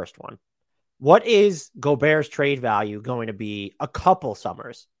with the first one. What is Gobert's trade value going to be a couple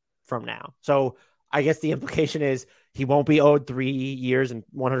summers from now? So I guess the implication is he won't be owed 3 years and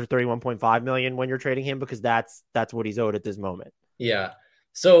 $131.5 million when you're trading him, because that's what he's owed at this moment. Yeah.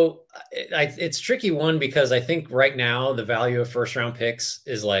 So it's tricky one, because I think right now the value of first round picks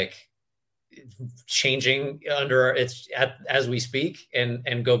is like changing as we speak.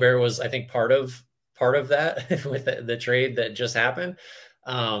 And Gobert was, I think, part of that with the trade that just happened.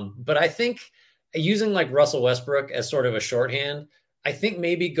 But I think using like Russell Westbrook as sort of a shorthand, I think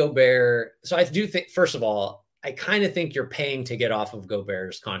maybe Gobert. So I do think, first of all, I kind of think you're paying to get off of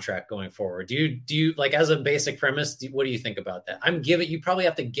Gobert's contract going forward. Do you like, as a basic premise, what do you think about that? You probably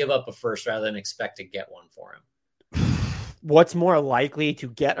have to give up a first rather than expect to get one for him. What's more likely, to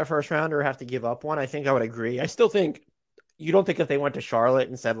get a first rounder or have to give up one? I think I would agree. I still think, you don't think if they went to Charlotte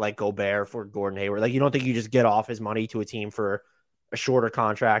and said like Gobert for Gordon Hayward, like you don't think you just get off his money to a team for a shorter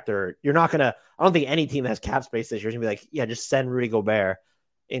contract, or you're not going to, I don't think any team that has cap space this year is going to be like, yeah, just send Rudy Gobert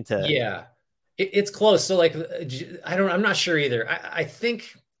into. Yeah. It's close. So like, I'm not sure either. I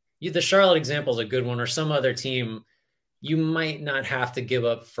think the Charlotte example is a good one, or some other team, you might not have to give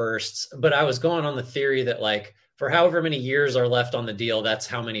up firsts, but I was going on the theory that like, for however many years are left on the deal, that's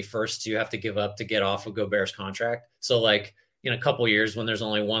how many firsts you have to give up to get off of Gobert's contract. So like in a couple years, when there's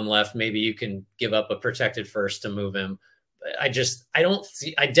only one left, maybe you can give up a protected first to move him. I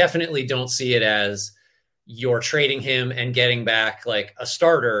definitely don't see it as you're trading him and getting back like a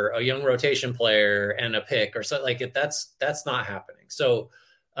starter, a young rotation player, and a pick or something like it. That's not happening. So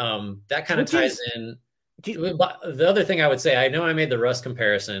that kind of ties in. The other thing I would say, I know I made the Russ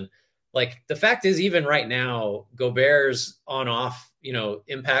comparison. Like the fact is, even right now, Gobert's on-off,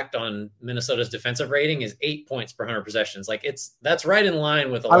 impact on Minnesota's defensive rating is 8 points per 100 possessions. Like that's right in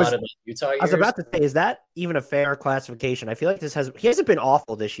line with a lot of the Utah years. I was about to say, is that even a fair classification? I feel like he hasn't been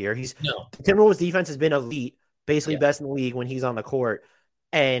awful this year. The Timberwolves defense has been elite, basically best in the league when he's on the court.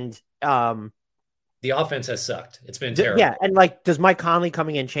 And the offense has sucked. It's been terrible. Yeah. And like, does Mike Conley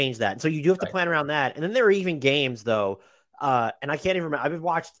coming in change that? And so you do have to plan around that. And then there are even games though. And I can't even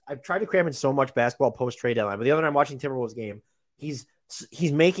remember. I've tried to cram in so much basketball post trade deadline, but the other night I'm watching Timberwolves game, he's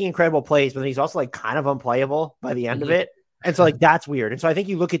making incredible plays, but then he's also like kind of unplayable by the end of it. And so like, that's weird. And so I think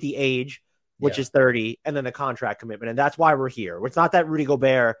you look at the age, which is 30, and then the contract commitment. And that's why we're here. It's not that Rudy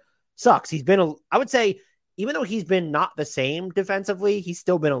Gobert sucks. He's been, I would say, even though he's been not the same defensively, he's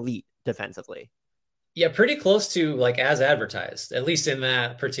still been elite defensively. Yeah. Pretty close to like as advertised, at least in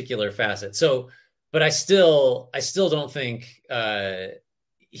that particular facet. So, but I still don't think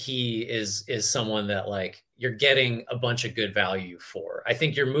he is someone that like you're getting a bunch of good value for. I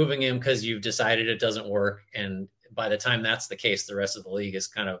think you're moving him because you've decided it doesn't work. And by the time that's the case, the rest of the league is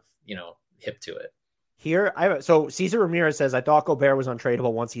kind of, hip to it. So Cesar Ramirez says, I thought Gobert was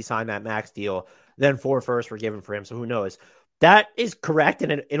untradeable once he signed that max deal. Then 4 firsts were given for him. So who knows? That is correct.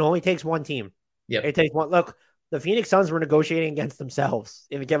 And it only takes one team. Yeah. It takes one. Look, the Phoenix Suns were negotiating against themselves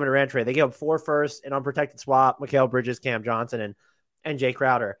in the Kevin Durant trade. They gave up 4 firsts, an unprotected swap, Mikal Bridges, Cam Johnson, and Jay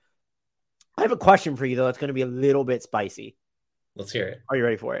Crowder. I have a question for you, though, that's going to be a little bit spicy. Let's hear it. Are you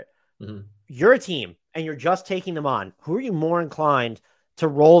ready for it? Mm-hmm. You're a team, and you're just taking them on. Who are you more inclined to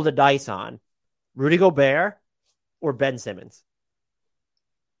roll the dice on? Rudy Gobert or Ben Simmons?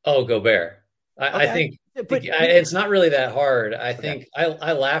 Oh, Gobert. I think it's not really that hard. I think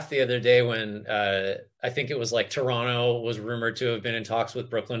I laughed the other day when I think it was like Toronto was rumored to have been in talks with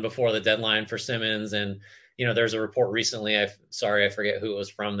Brooklyn before the deadline for Simmons. And, there's a report recently, I forget who it was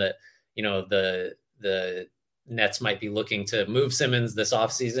from, that, the Nets might be looking to move Simmons this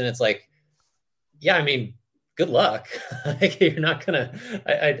offseason. It's like, yeah, I mean, good luck. Like, you're not going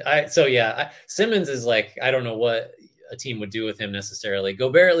to, Simmons is like, I don't know what a team would do with him necessarily.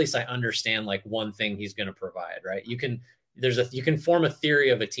 Gobert, at least I understand like one thing he's going to provide, right? You can you can form a theory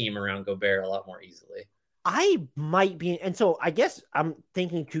of a team around Gobert a lot more easily. I might be, and so I guess I'm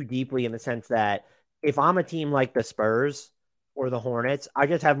thinking too deeply in the sense that if I'm a team like the Spurs or the Hornets, I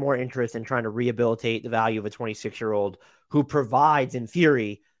just have more interest in trying to rehabilitate the value of a 26-year-old who provides, in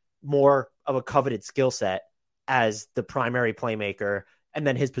theory, more of a coveted skill set as the primary playmaker, and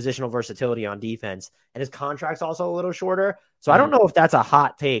then his positional versatility on defense. And his contract's also a little shorter. So I don't know if that's a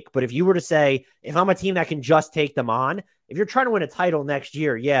hot take, but if you were to say, if I'm a team that can just take them on, if you're trying to win a title next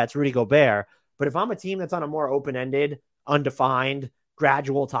year, yeah, it's Rudy Gobert. But if I'm a team that's on a more open-ended, undefined,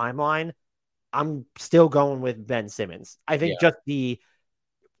 gradual timeline, I'm still going with Ben Simmons. I think just the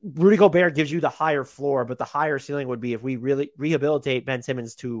Rudy Gobert gives you the higher floor, but the higher ceiling would be if we really rehabilitate Ben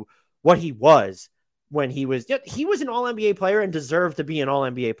Simmons to what he was when he was an all-NBA player and deserved to be an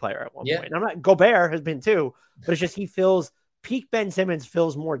all-NBA player at one point. And Gobert has been too, but it's just peak Ben Simmons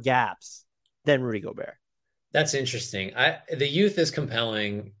fills more gaps than Rudy Gobert. That's interesting. The youth is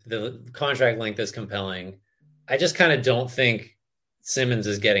compelling. The contract length is compelling. I just kind of don't think Simmons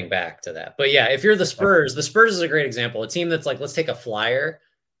is getting back to that. But yeah, if you're the Spurs is a great example. A team that's like, let's take a flyer.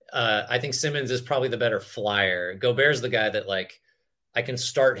 I think Simmons is probably the better flyer. Gobert's the guy that like I can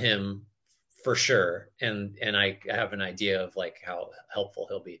start him for sure. And I have an idea of like how helpful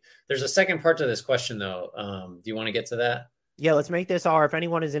he'll be. There's a second part to this question though. Do you want to get to that? Yeah, let's make this if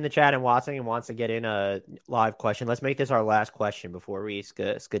anyone is in the chat and watching and wants to get in a live question, let's make this our last question before we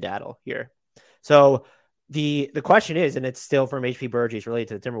skedaddle here. So the question is, and it's still from HP Burgess related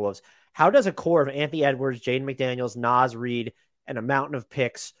to the Timberwolves, how does a core of Anthony Edwards, Jaden McDaniels, Naz Reid, and a mountain of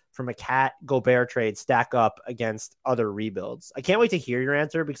picks from a Cat Gobert trade stack up against other rebuilds? I can't wait to hear your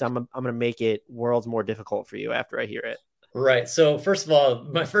answer because I'm going to make it worlds more difficult for you after I hear it. Right. So first of all,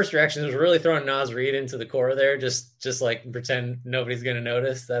 my first reaction was really throwing Naz Reid into the core there, just like pretend nobody's going to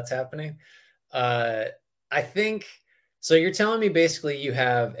notice that's happening. I think so. You're telling me basically you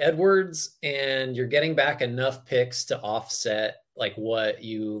have Edwards and you're getting back enough picks to offset like what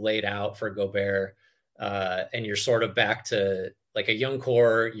you laid out for Gobert, and you're sort of back to like a young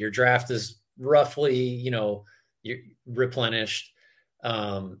core. Your draft is roughly, you're replenished.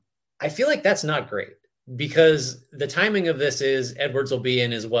 I feel like that's not great. Because the timing of this is Edwards will be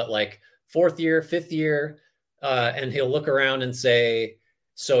in his fourth year, fifth year. And he'll look around and say,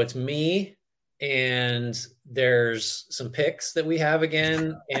 so it's me and there's some picks that we have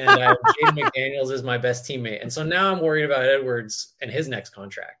again. And Jaden McDaniels is my best teammate. And so now I'm worried about Edwards and his next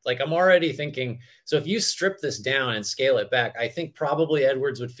contract. Like I'm already thinking, so if you strip this down and scale it back, I think probably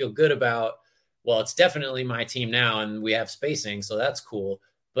Edwards would feel good about, well, it's definitely my team now and we have spacing. So that's cool.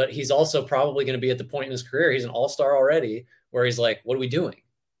 But he's also probably going to be at the point in his career, he's an all-star already, where he's like, what are we doing?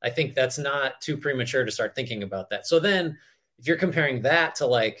 I think that's not too premature to start thinking about that. So then if you're comparing that to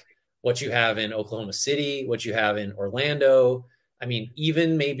like what you have in Oklahoma City, what you have in Orlando, I mean,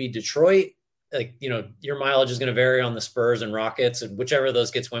 even maybe Detroit, like, your mileage is going to vary on the Spurs and Rockets, and whichever of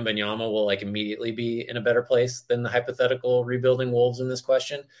those gets Wembanyama will like immediately be in a better place than the hypothetical rebuilding Wolves in this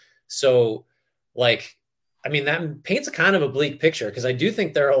question. So like, I mean, that paints a kind of a bleak picture because I do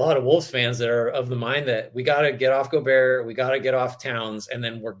think there are a lot of Wolves fans that are of the mind that we got to get off Gobert, we got to get off Towns, and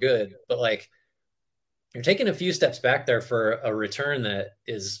then we're good. But like, you're taking a few steps back there for a return that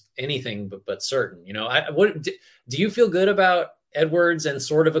is anything but certain. Do you feel good about Edwards and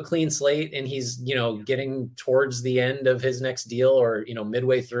sort of a clean slate, and he's getting towards the end of his next deal, or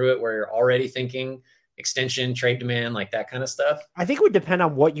midway through it, where you're already thinking extension, trade demand, like that kind of stuff? I think it would depend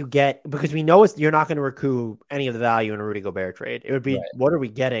on what you get because we know you're not going to recoup any of the value in a Rudy Gobert trade. It would be, What are we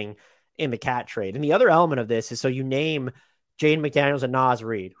getting in the Cat trade? And the other element of this is, so you name Jaden McDaniels and Naz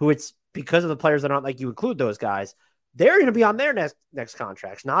Reid, who it's because of the players that aren't like you include those guys, they're going to be on their next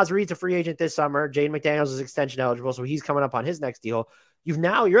contracts. Naz Reid's a free agent this summer. Jaden McDaniels is extension eligible, so he's coming up on his next deal.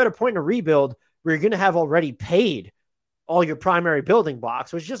 You're at a point in a rebuild where you're going to have already paid all your primary building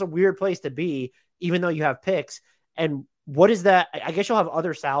blocks, which is just a weird place to be, even though you have picks. And what is that? I guess you'll have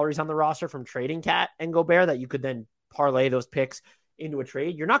other salaries on the roster from trading Cat and Gobert that you could then parlay those picks into a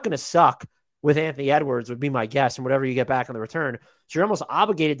trade. You're not going to suck with Anthony Edwards, would be my guess, and whatever you get back on the return. So you're almost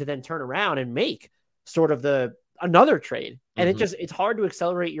obligated to then turn around and make sort of another trade. And it's hard to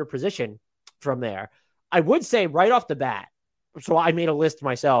accelerate your position from there. I would say right off the bat, so I made a list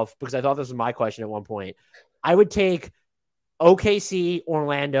myself because I thought this was my question at one point. I would take OKC,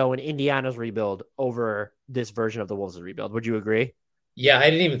 Orlando, and Indiana's rebuild over this version of the Wolves' rebuild. Would you agree? Yeah, I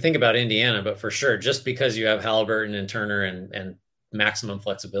didn't even think about Indiana, but for sure, just because you have Halliburton and Turner and maximum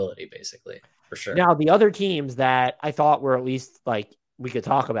flexibility, basically, for sure. Now, the other teams that I thought were at least like we could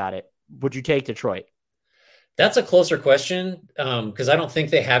talk about it, would you take Detroit? That's a closer question because I don't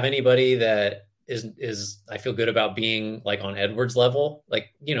think they have anybody that is I feel good about being like on Edwards level.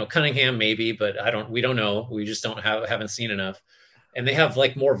 Like, Cunningham maybe, but we don't know. We just haven't seen enough. And they have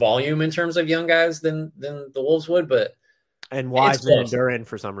like more volume in terms of young guys than the Wolves would, but and Wiseman and Duran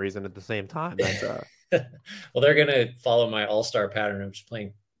for some reason at the same time. That's well, they're gonna follow my all-star pattern of just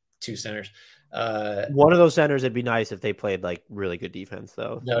playing two centers. One of those centers, it'd be nice if they played like really good defense,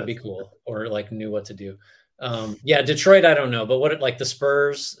 though. That would be cool, or like knew what to do. Detroit, I don't know, but like the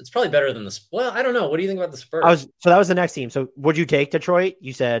Spurs, it's probably better than well, I don't know. What do you think about the Spurs? So that was the next team. So would you take Detroit?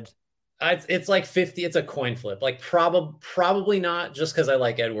 You said it's like 50. It's a coin flip. Like probably not, just because I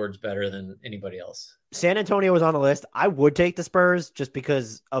like Edwards better than anybody else. San Antonio was on the list. I would take the Spurs just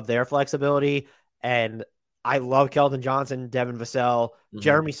because of their flexibility, and I love Keldon Johnson, Devin Vassell. Mm-hmm.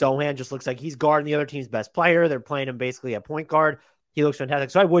 Jeremy Sohan just looks like he's guarding the other team's best player. They're playing him basically at point guard. He looks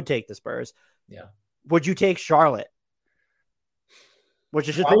fantastic. So I would take the Spurs. Yeah. Would you take Charlotte? Which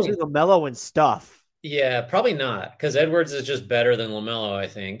is just basically LaMelo and stuff. Yeah, probably not, because Edwards is just better than LaMelo, I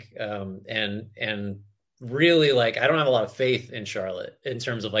think. And really, like, I don't have a lot of faith in Charlotte in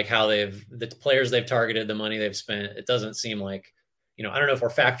terms of like how the players they've targeted, the money they've spent. It doesn't seem like, I don't know if we're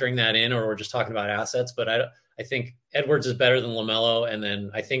factoring that in or we're just talking about assets, but I think Edwards is better than LaMelo. And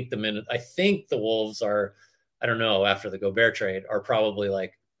then I think the Wolves are, I don't know, after the Gobert trade, are probably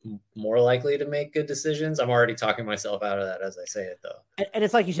like more likely to make good decisions. I'm already talking myself out of that as I say it, though. And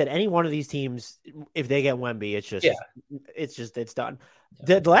it's like you said, any one of these teams, if they get Wemby, it's done.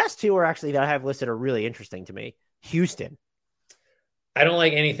 Yeah. The last two are actually that I have listed are really interesting to me. Houston. I don't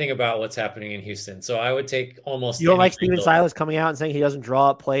like anything about what's happening in Houston, so I would take almost. You don't like Steven Silas coming out and saying he doesn't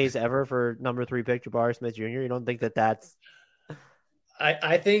draw up plays ever for number 3 pick Jabari Smith Jr.? You don't think that's...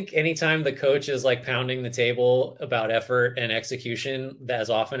 I think anytime the coach is like pounding the table about effort and execution, as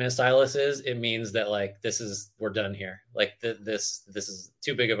often as Silas is, it means that like we're done here. Like this is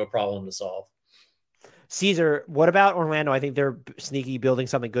too big of a problem to solve. Caesar, what about Orlando? I think they're sneaky building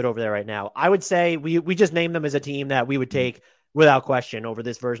something good over there right now. I would say we just named them as a team that we would take without question over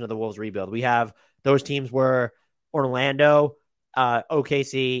this version of the Wolves rebuild. We have those teams were Orlando,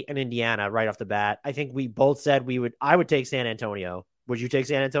 OKC, and Indiana right off the bat. I think we both said I would take San Antonio. Would you take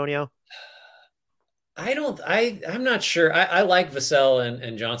San Antonio? I'm not sure. I like Vassell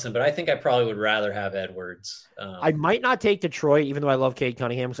and Johnson, but I think I probably would rather have Edwards. I might not take Detroit, even though I love Cade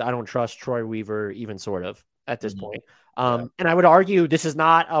Cunningham, because I don't trust Troy Weaver even sort of at this point. And I would argue this is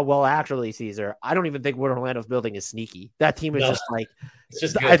not actually, Caesar, I don't even think what Orlando's building is sneaky. That team is just like, it's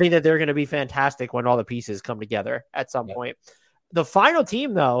just I think that they're going to be fantastic when all the pieces come together at some point. The final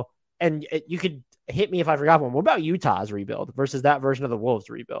team, though, and you could hit me if I forgot one. What about Utah's rebuild versus that version of the Wolves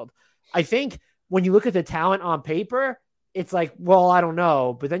rebuild? I think when you look at the talent on paper, it's like, well, I don't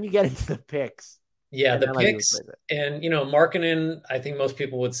know. But then you get into the picks. Yeah, the picks. And, Markkanen, I think most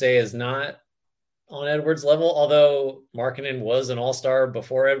people would say is not on Edwards level, although Markkanen was an all-star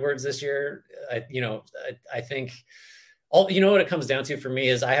before Edwards this year. I think what it comes down to for me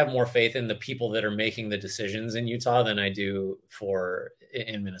is I have more faith in the people that are making the decisions in Utah than I do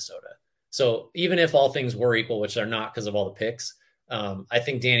in Minnesota. So even if all things were equal, which they're not because of all the picks, I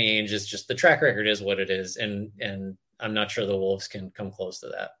think Danny Ainge is just, the track record is what it is. And I'm not sure the Wolves can come close to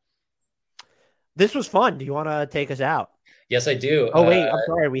that. This was fun. Do you want to take us out? Yes, I do. Oh, wait, I'm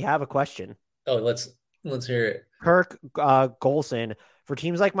sorry. We have a question. Oh, let's hear it. Kirk Golson, for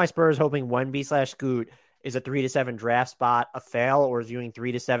teams like my Spurs hoping Wemby/Scoot is a 3 to 7 draft spot a fail, or is viewing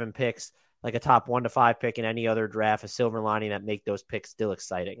 3 to 7 picks like a top 1 to 5 pick in any other draft a silver lining that make those picks still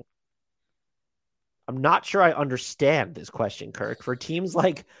exciting? I'm not sure I understand this question, Kirk. For teams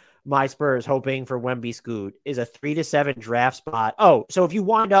like my Spurs hoping for Wemby Scoot is a 3 to 7 draft spot. Oh, so if you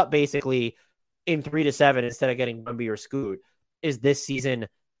wind up basically in 3 to 7 instead of getting Wemby or Scoot, is this season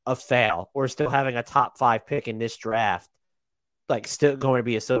a fail, or still having a top 5 pick in this draft like still going to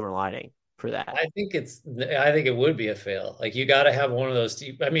be a silver lining for that? I think it would be a fail. Like you got to have one of those.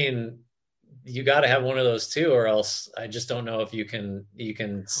 You got to have one of those two, or else I just don't know if you can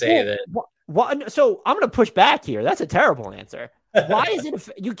say that. So I'm going to push back here. That's a terrible answer. Why is it?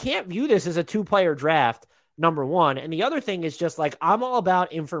 You can't view this as a 2-player draft, number one. And the other thing is just like, I'm all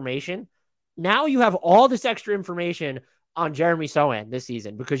about information. Now you have all this extra information on Jeremy Sohan this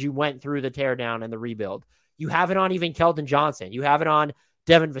season because you went through the teardown and the rebuild. You have it on even Keldon Johnson. You have it on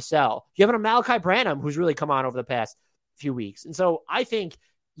Devin Vassell. You have it on Malachi Branham, who's really come on over the past few weeks. And so I think,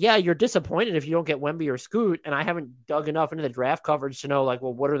 yeah, you're disappointed if you don't get Wemby or Scoot. And I haven't dug enough into the draft coverage to know, like,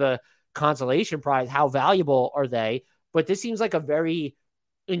 well, what are the consolation prize? How valuable are they? But this seems like a very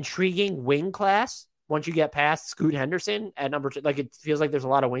intriguing wing class once you get past Scoot Henderson at number 2. Like, it feels like there's a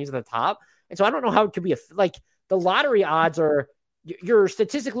lot of wings at the top. And so I don't know how it could be the lottery odds are you're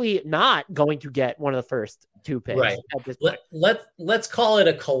statistically not going to get one of the first 2 picks right at this point. Let's call it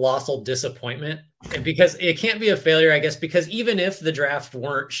a colossal disappointment, and because it can't be a failure, I guess, because even if the draft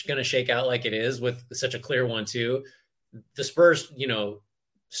weren't going to shake out like it is with such a clear 1-2, the Spurs,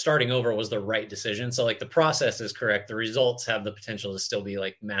 starting over was the right decision. So like the process is correct. The results have the potential to still be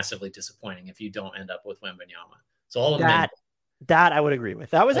like massively disappointing if you don't end up with Wembanyama. So all of that I would agree with.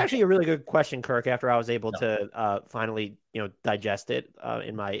 That was actually a really good question, Kirk, after I was able to finally, digest it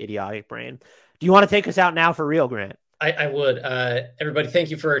in my idiotic brain. Do you want to take us out now for real, Grant? I would. Everybody, thank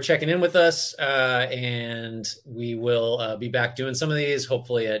you for checking in with us. And we will be back doing some of these,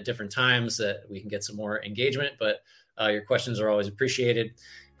 hopefully at different times that we can get some more engagement. But your questions are always appreciated.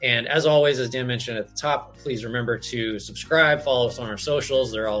 And as always, as Dan mentioned at the top, please remember to subscribe, follow us on our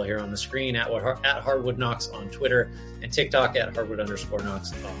socials. They're all here on the screen at Hardwood Knocks on Twitter and TikTok at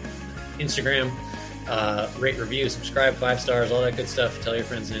Hardwood_Knocks on Instagram. Rate, review, subscribe, 5 stars, all that good stuff. Tell your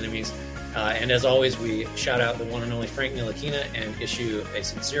friends and enemies. And as always, we shout out the one and only Frank Ntilikina and issue a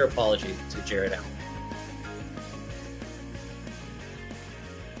sincere apology to Jared Allen.